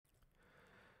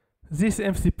This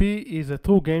MCP is a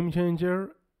true game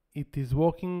changer. It is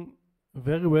working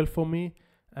very well for me,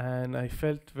 and I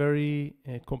felt very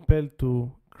compelled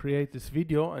to create this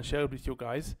video and share it with you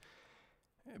guys.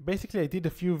 Basically, I did a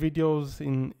few videos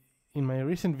in my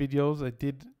recent videos. I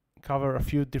did cover a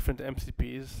few different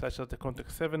MCPs, such as the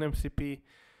Context 7 MCP,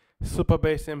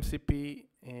 Superbase MCP,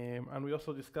 and we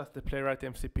also discussed the Playwright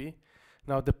MCP.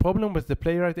 Now, the problem with the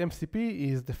Playwright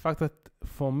MCP is the fact that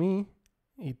for me,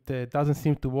 it doesn't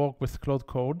seem to work with Cloud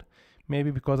Code, maybe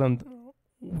because I'm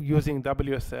using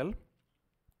WSL.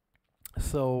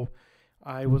 So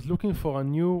I was looking for a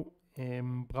new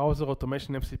browser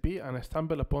automation MCP, and I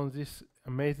stumbled upon this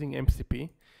amazing MCP,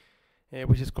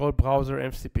 which is called Browser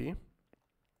MCP.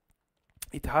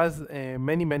 It has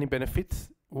many benefits.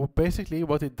 Well, basically,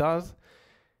 what it does,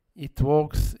 it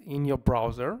works in your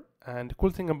browser. And the cool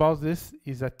thing about this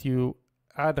is that you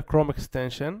add a Chrome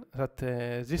extension that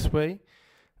this way,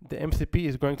 the MCP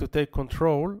is going to take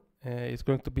control. It's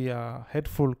going to be a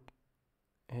headful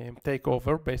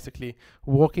takeover, basically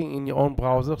working in your own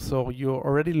browser. So you're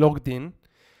already logged in.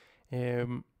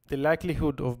 The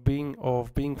likelihood of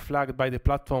being flagged by the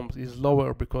platforms is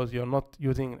lower because you're not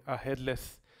using a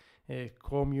headless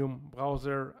Chromium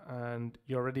browser and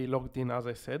you're already logged in, as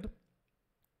I said.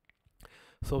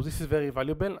 So this is very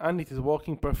valuable, and it is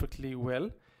working perfectly well.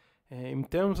 In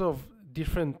terms of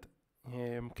different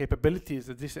capabilities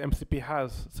that this MCP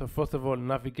has, so first of all,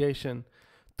 navigation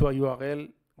to a URL,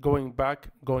 going back,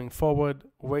 going forward,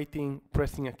 waiting,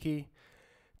 pressing a key,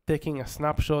 taking a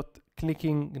snapshot,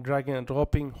 clicking, dragging and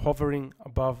dropping, hovering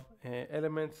above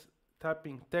elements,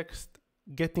 typing text,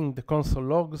 getting the console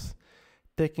logs,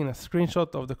 taking a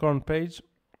screenshot of the current page.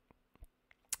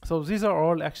 So these are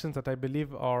all actions that I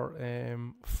believe are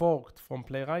forked from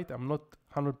Playwright. I'm not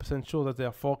 100% sure that they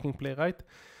are forking Playwright,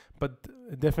 but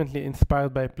definitely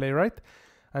inspired by Playwright.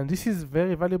 And this is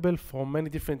very valuable for many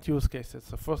different use cases.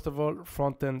 So first of all,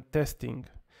 front-end testing,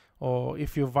 or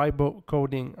if you're vibe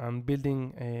coding and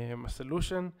building a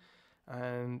solution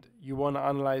and you want to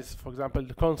analyze, for example,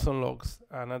 the console logs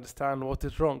and understand what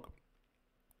is wrong.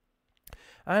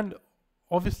 And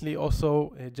obviously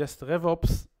also just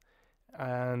RevOps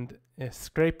and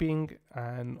scraping,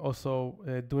 and also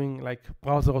doing like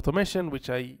browser automation,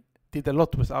 which I did a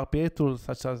lot with RPA tools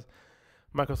such as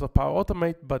Microsoft Power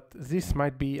Automate, but this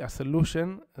might be a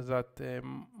solution that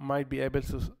might be able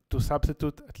to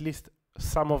substitute at least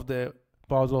some of the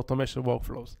browser automation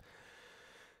workflows.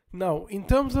 Now, in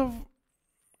terms of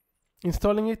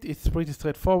installing it, it's pretty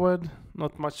straightforward,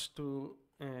 not much to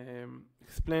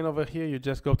explain over here. You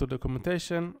just go to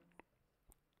documentation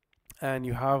and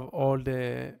you have all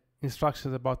the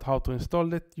instructions about how to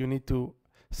install it. You need to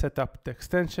set up the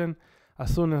extension.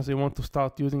 As soon as you want to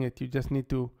start using it, you just need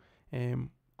to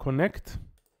connect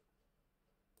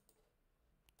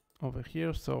over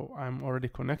here. So I'm already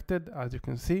connected, as you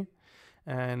can see.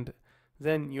 And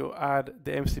then you add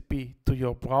the MCP to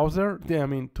your browser,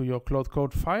 to your Cloud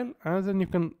Code file, and then you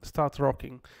can start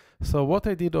rocking. So what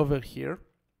I did over here,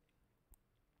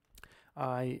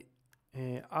 I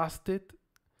asked it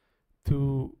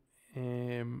to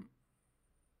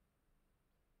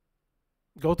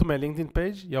go to my LinkedIn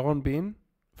page, Yaron Been,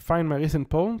 find my recent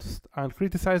posts and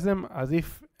criticize them as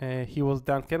if he was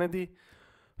Dan Kennedy.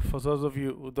 For those of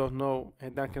you who don't know,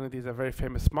 Dan Kennedy is a very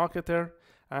famous marketer,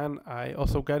 and I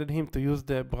also guided him to use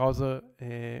the browser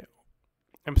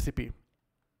MCP.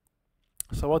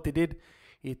 So what he did,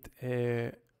 it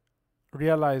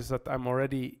realized that I'm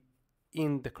already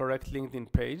in the correct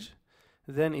LinkedIn page.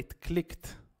 Then it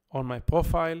clicked on my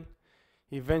profile.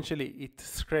 Eventually it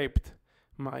scraped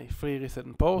my free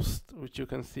recent post, which you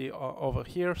can see over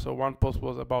here. So one post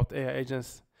was about AI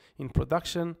agents in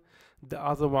production. The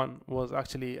other one was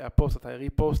actually a post that I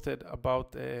reposted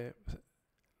about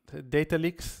data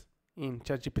leaks in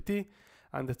ChatGPT.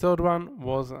 And the third one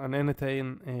was an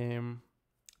N10,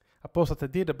 a post that I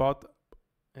did about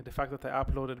the fact that I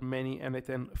uploaded many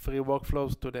N10 free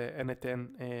workflows to the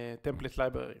N10 template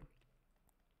library.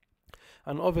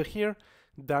 And over here,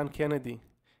 Dan Kennedy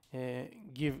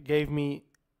gave me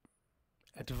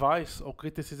advice or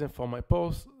criticism for my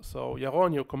post. So,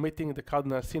 Yaron, you're committing the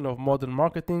cardinal sin of modern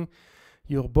marketing.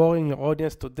 You're boring your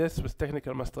audience to death with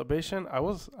technical masturbation. I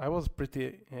was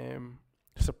pretty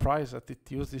surprised that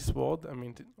it used this word. I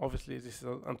mean, obviously this is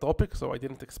on topic, so I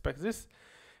didn't expect this.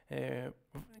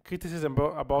 Criticism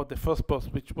about the first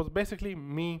post, which was basically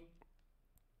me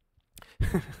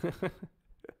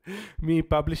me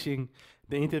publishing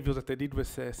the interviews that I did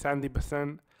with Sandy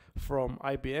Bassan from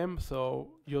IBM. So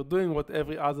you're doing what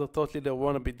every other thought leader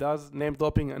wannabe does, name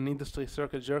dropping and industry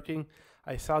circle jerking.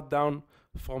 I sat down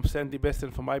from Sandy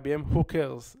Bassan from IBM. Who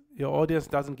cares? Your audience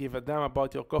doesn't give a damn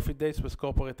about your coffee dates with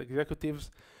corporate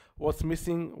executives. What's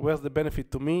missing? Where's the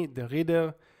benefit to me, the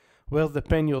reader? Where's the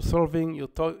pain you're solving?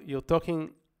 You're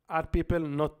talking at people,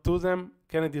 not to them.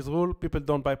 Kennedy's rule, people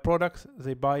don't buy products,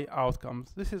 they buy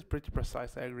outcomes. This is pretty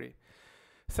precise, I agree.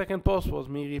 Second post was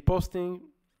me reposting,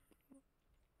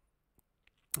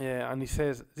 and he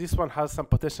says, this one has some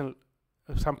potential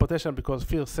because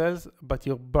fear sells, but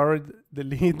you buried the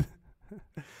lead.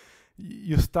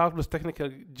 You start with technical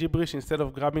gibberish instead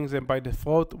of grabbing them by the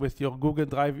throat with your Google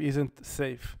Drive isn't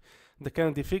safe. The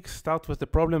Kennedy fix, start with the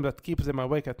problem that keeps them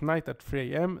awake at night at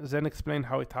 3 a.m., then explain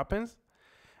how it happens.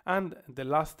 And the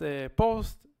last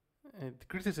post, the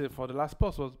criticism for the last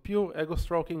post was pure ego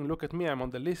stroking. Look at me, I'm on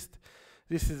the list.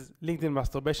 This is LinkedIn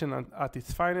masturbation at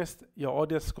its finest. Your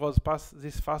audience scrolls past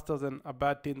this faster than a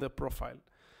bad Tinder profile.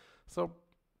 So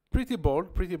pretty bold.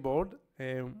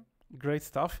 Great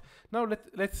stuff. Now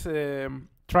let's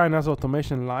try another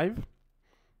automation live.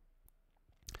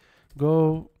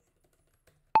 Go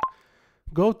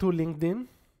to LinkedIn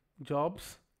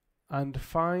jobs and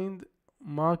find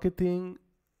marketing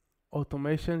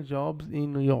automation jobs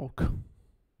in New York.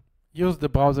 Use the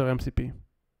browser MCP.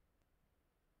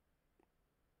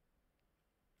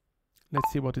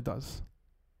 Let's see what it does.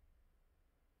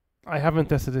 I haven't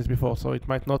tested this before, so it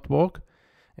might not work.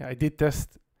 I did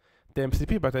test the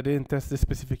MCP, but I didn't test this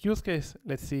specific use case.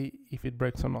 Let's see if it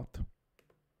breaks or not.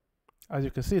 As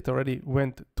you can see, it already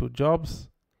went to jobs.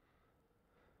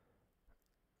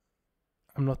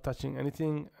 I'm not touching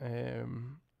anything.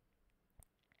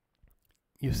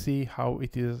 You see how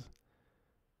it is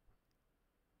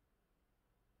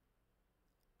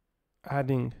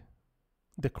adding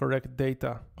the correct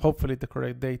data, hopefully the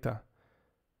correct data,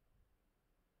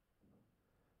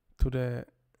 to the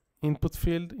input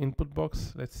field, input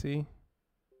box. Let's see.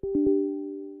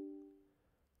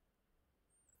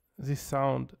 This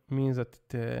sound means that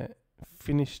it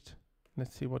finished.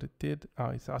 Let's see what it did.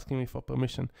 It's asking me for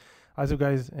permission. As you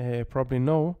guys probably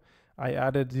know, I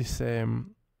added this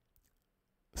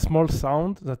small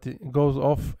sound that it goes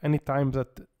off anytime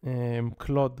that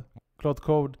Claude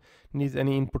Code needs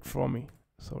any input from me.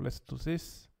 So let's do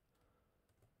this.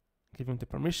 Give him the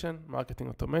permission, marketing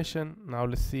automation. Now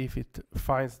let's see if it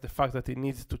finds the fact that it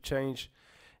needs to change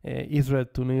Israel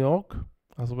to New York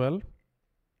as well.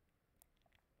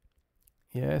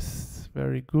 Yes,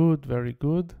 very good, very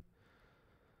good.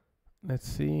 Let's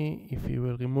see if he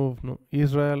will remove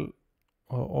Israel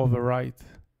or overwrite,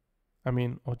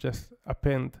 or just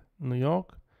append New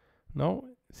York. No,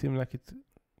 it seems like it's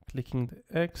clicking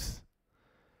the X.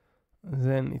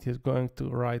 Then it is going to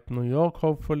write New York,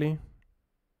 hopefully.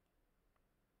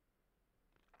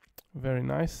 Very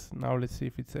nice. Now let's see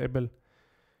if it's able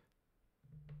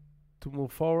to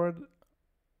move forward.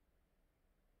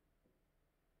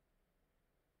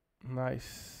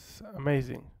 Nice,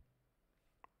 amazing.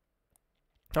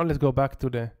 Now let's go back to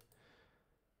the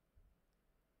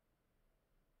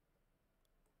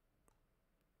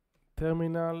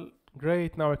terminal.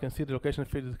 Great, now I can see the location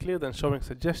field is cleared and showing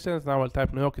suggestions. Now I'll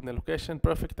type New York in the location.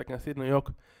 Perfect, I can see New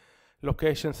York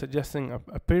location suggesting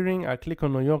appearing. I'll click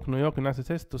on New York, United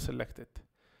States to select it.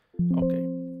 Okay,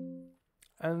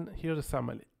 and here's a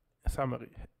summary.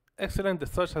 Excellent, the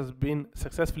search has been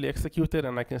successfully executed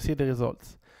and I can see the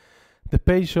results. The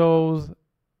page shows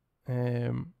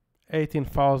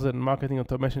 18,000 marketing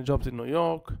automation jobs in New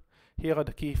York. Here are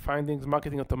the key findings,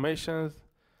 marketing automations.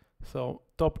 So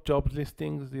top job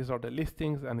listings, these are the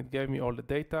listings, and it gave me all the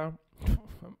data.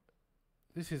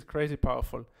 This is crazy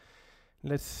powerful.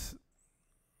 Let's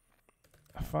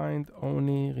find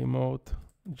only remote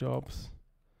jobs.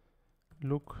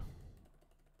 Look,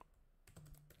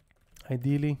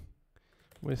 ideally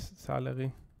with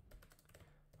salary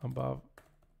above.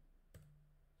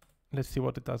 Let's see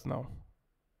what it does now.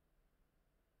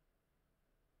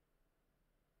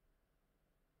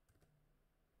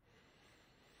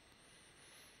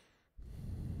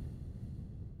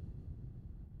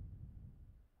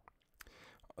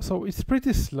 So it's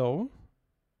pretty slow,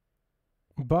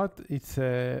 but it's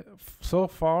so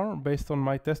far, based on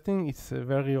my testing, it's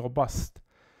very robust.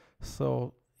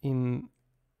 So in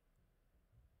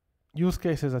use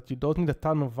cases that you don't need a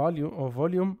ton of value or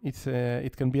volume,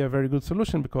 it can be a very good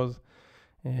solution, because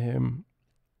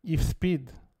if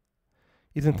speed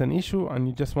isn't an issue and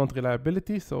you just want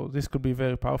reliability, so this could be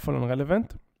very powerful and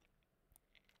relevant.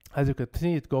 As you can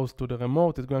see, it goes to the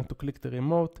remote. It's going to click the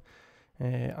remote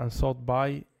and sort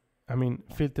by,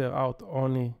 filter out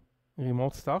only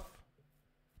remote stuff.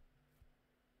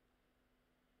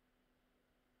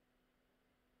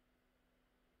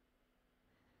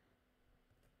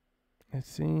 Let's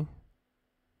see.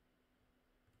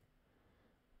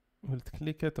 will it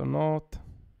click it or not?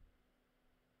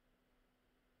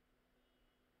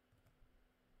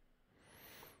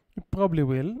 You probably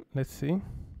will. Let's see.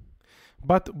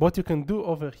 But what you can do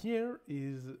over here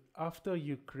is, after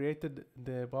you created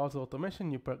the browser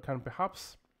automation, you can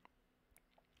perhaps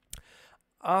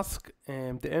ask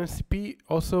the MCP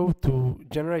also to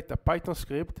generate a Python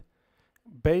script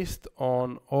based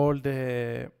on all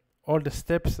the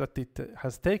steps that it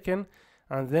has taken,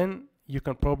 and then you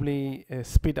can probably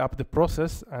speed up the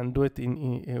process and do it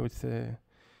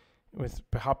with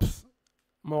perhaps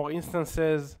more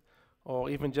instances,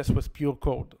 or even just with pure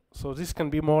code. So this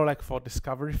can be more like for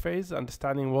discovery phase,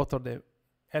 understanding what are the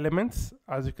elements.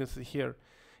 As you can see here,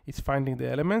 it's finding the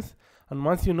elements. And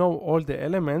once you know all the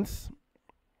elements,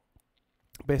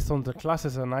 based on the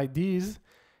classes and IDs,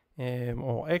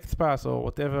 or XPath, or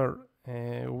whatever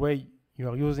way you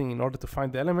are using in order to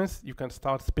find the elements, you can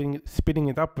start speeding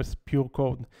it up with pure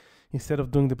code instead of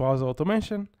doing the browser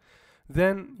automation.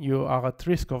 Then you are at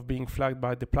risk of being flagged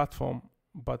by the platform,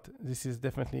 but this is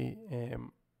definitely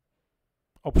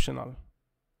optional.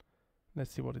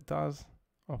 Let's see what it does.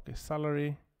 Okay,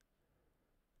 salary.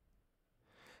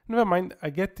 Never mind. I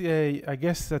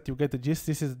guess that you get the gist.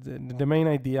 This is the main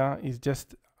idea, is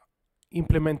just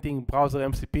implementing browser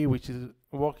MCP, which is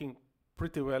working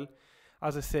pretty well.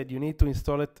 As I said, you need to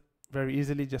install it very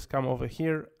easily. Just come over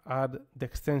here, add the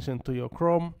extension to your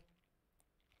Chrome,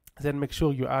 then make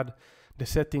sure you add the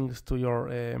settings to your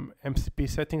MCP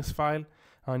settings file,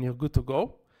 and you're good to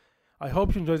go. I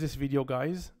hope you enjoyed this video,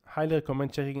 guys. Highly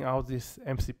recommend checking out this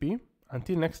MCP.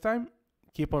 Until next time,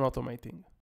 keep on automating.